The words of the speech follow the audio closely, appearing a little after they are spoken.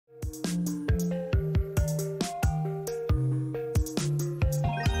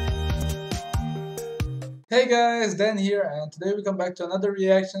Hey guys, Dan here, and today we come back to another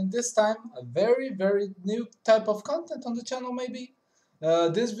reaction. This time, a very new type of content on the channel, maybe.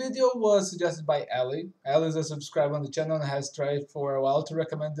 This video was suggested by Ali. Ali is a subscriber on the channel and has tried for a while to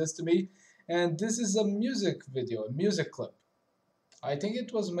recommend this to me. And this is a music video, a music clip. I think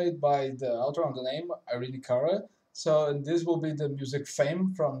it was made by the author on the name, Irene Cara. So this will be the music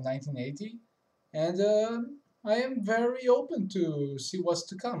Fame from 1980. And I am very open to see what's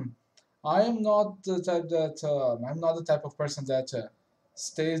to come. I'm not the type of person that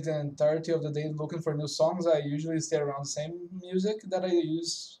stays the entirety of the day looking for new songs. I usually stay around the same music that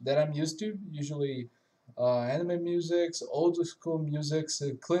I'm used to. Usually, anime musics, old school musics,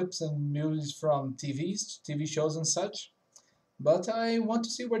 clips and movies from TV shows and such. But I want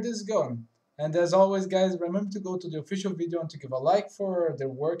to see where this is going. And as always, guys, remember to go to the official video and to give a like for their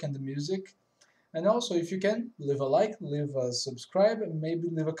work and the music. And also, if you can, leave a like, leave a subscribe, and maybe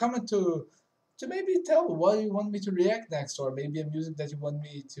leave a comment to maybe tell what you want me to react next, or maybe a music that you want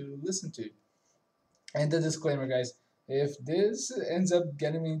me to listen to. And the disclaimer, guys, if this ends up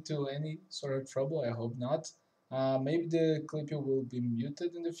getting me into any sort of trouble, I hope not. Maybe the clip will be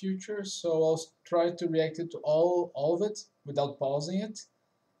muted in the future, so I'll try to react it to all of it without pausing it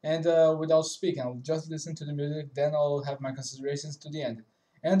and without speaking. I'll just listen to the music, then I'll have my considerations to the end.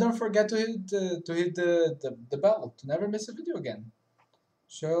 And don't forget to hit the bell to never miss a video again.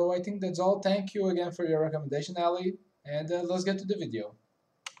 So I think that's all. Thank you again for your recommendation, Ali, and let's get to the video.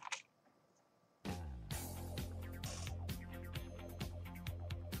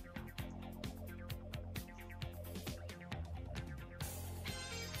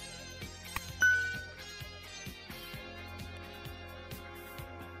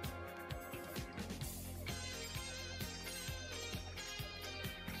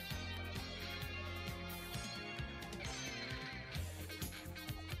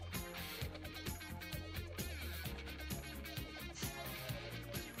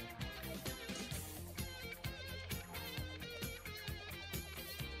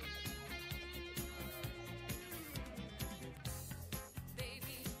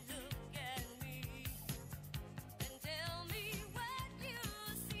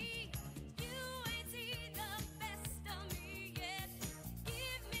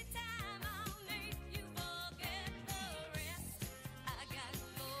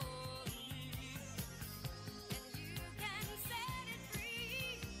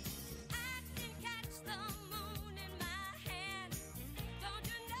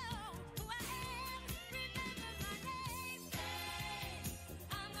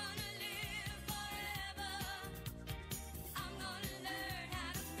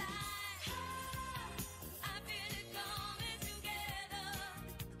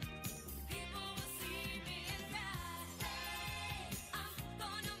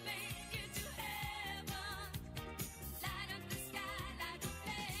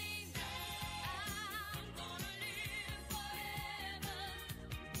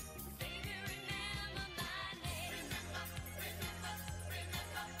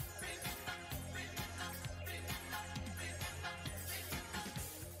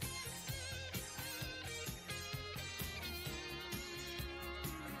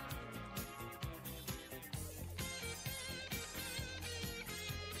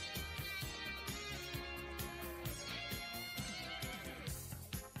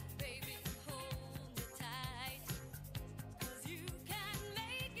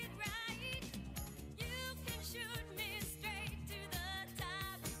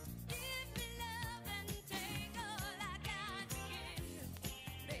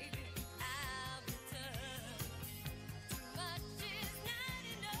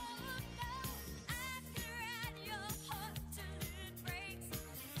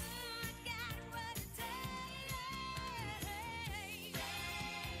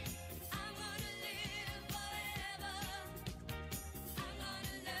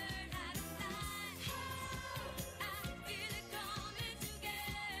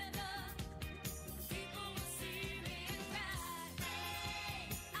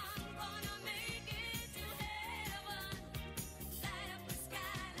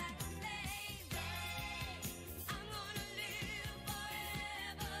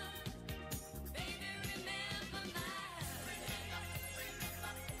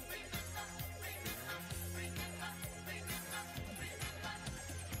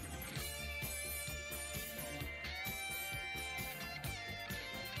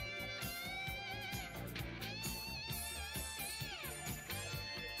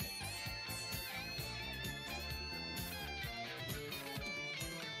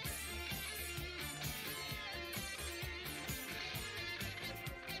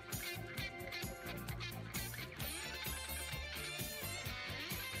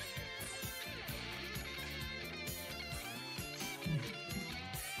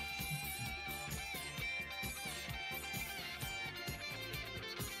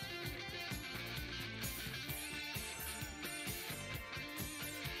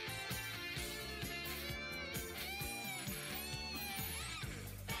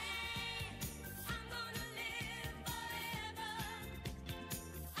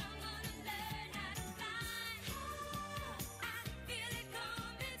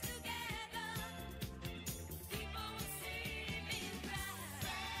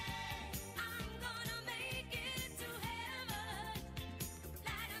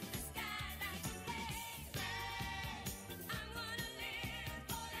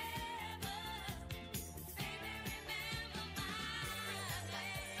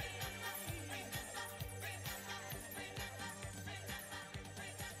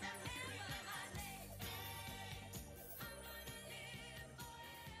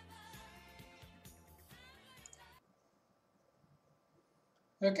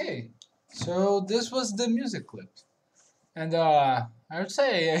 Okay, so this was the music clip. And I would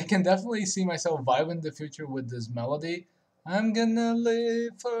say I can definitely see myself vibing in the future with this melody. I'm gonna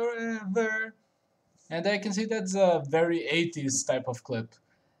live forever. And I can see that's a very 80s type of clip.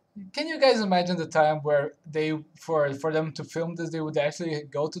 Can you guys imagine the time where they, for them to film this, they would actually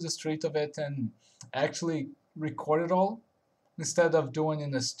go to the street of it and actually record it all instead of doing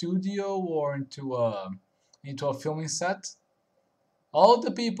in a studio or into a filming set? All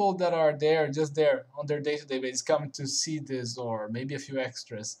the people that are there, just there on their day-to-day basis, coming to see this, or maybe a few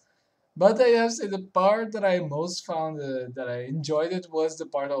extras. But I have to say the part that I most found that I enjoyed it was the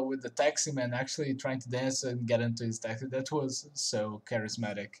part of with the taxi man actually trying to dance and get into his taxi. That was so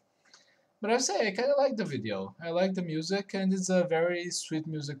charismatic. But I have to say I kind of like the video. I like the music, and it's a very sweet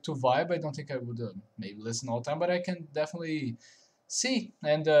music to vibe. I don't think I would maybe listen all the time, but I can definitely see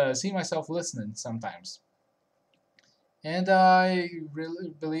myself listening sometimes. And I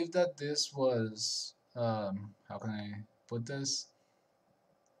really believe that this was how can I put this?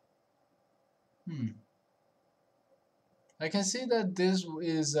 Hmm. I can see that this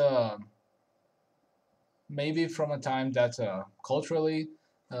is maybe from a time that culturally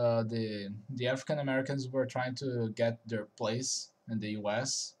the African Americans were trying to get their place in the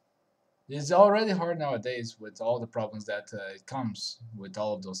U.S. It's already hard nowadays with all the problems that it comes with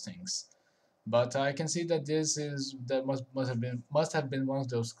all of those things. But I can see that this is that must have been one of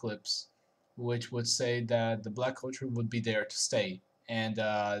those clips, which would say that the black culture would be there to stay, and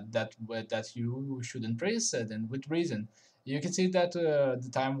that you should embrace it, and with reason. You can see that the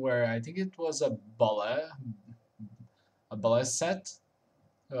time where I think it was a ballet set,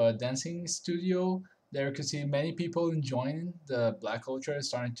 dancing studio. There you could see many people enjoying the black culture,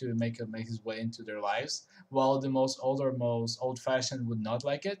 starting to make his way into their lives, while the most old-fashioned would not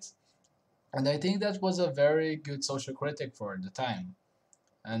like it. And I think that was a very good social critic for the time,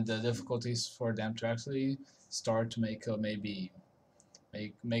 and the difficulties for them to actually start to make maybe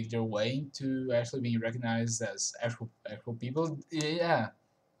make their way into actually being recognized as actual people. Yeah,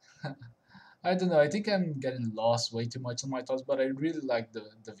 I don't know. I think I'm getting lost way too much in my thoughts, but I really like the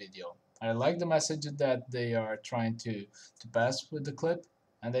video. I like the message that they are trying to pass with the clip,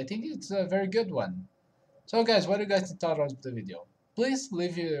 and I think it's a very good one. So guys, what do you guys thought of the video? Please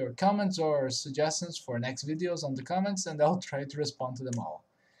leave your comments or suggestions for next videos on the comments, and I'll try to respond to them all.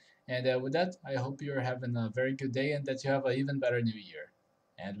 And with that, I hope you're having a very good day and that you have an even better new year.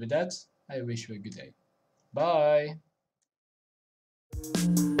 And with that, I wish you a good day. Bye!